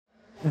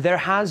There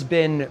has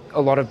been a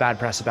lot of bad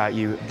press about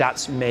you.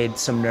 That's made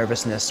some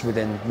nervousness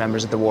within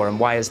members of the war, and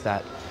why is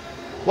that?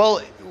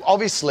 Well,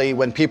 obviously,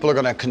 when people are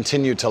going to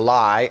continue to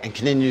lie and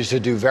continue to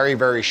do very,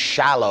 very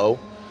shallow,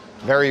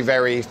 very,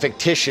 very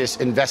fictitious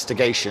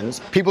investigations,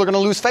 people are going to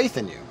lose faith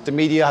in you. The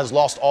media has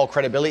lost all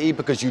credibility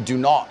because you do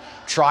not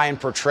try and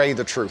portray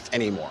the truth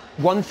anymore.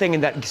 One thing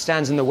that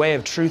stands in the way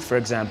of truth, for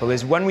example,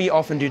 is when we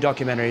often do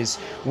documentaries,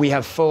 we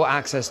have full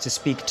access to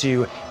speak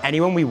to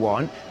anyone we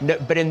want.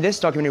 But in this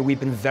documentary, we've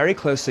been very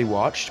closely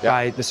watched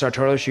by the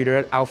sartorial shooter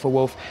at Alpha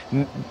Wolf,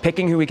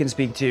 picking who we can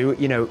speak to,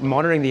 you know,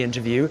 monitoring the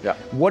interview.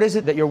 What is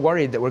it that you're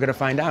worried that we're going to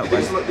find out?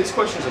 These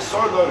questions are so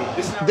low.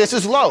 This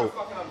is low.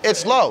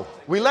 It's low.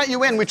 We let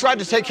you in. We tried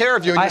to take care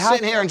of you, and you're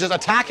sitting here and just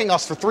attacking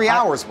us for 3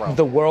 hours, bro.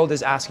 The world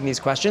is asking these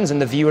questions, and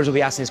the viewers will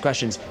be asking these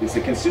questions. It's the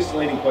consistent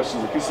leading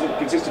questions, the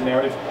consistent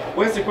narrative.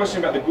 Where's the question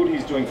about the good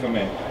he's doing for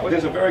men? Well,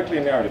 there's a very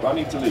clear narrative. I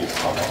need to leave.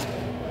 Okay.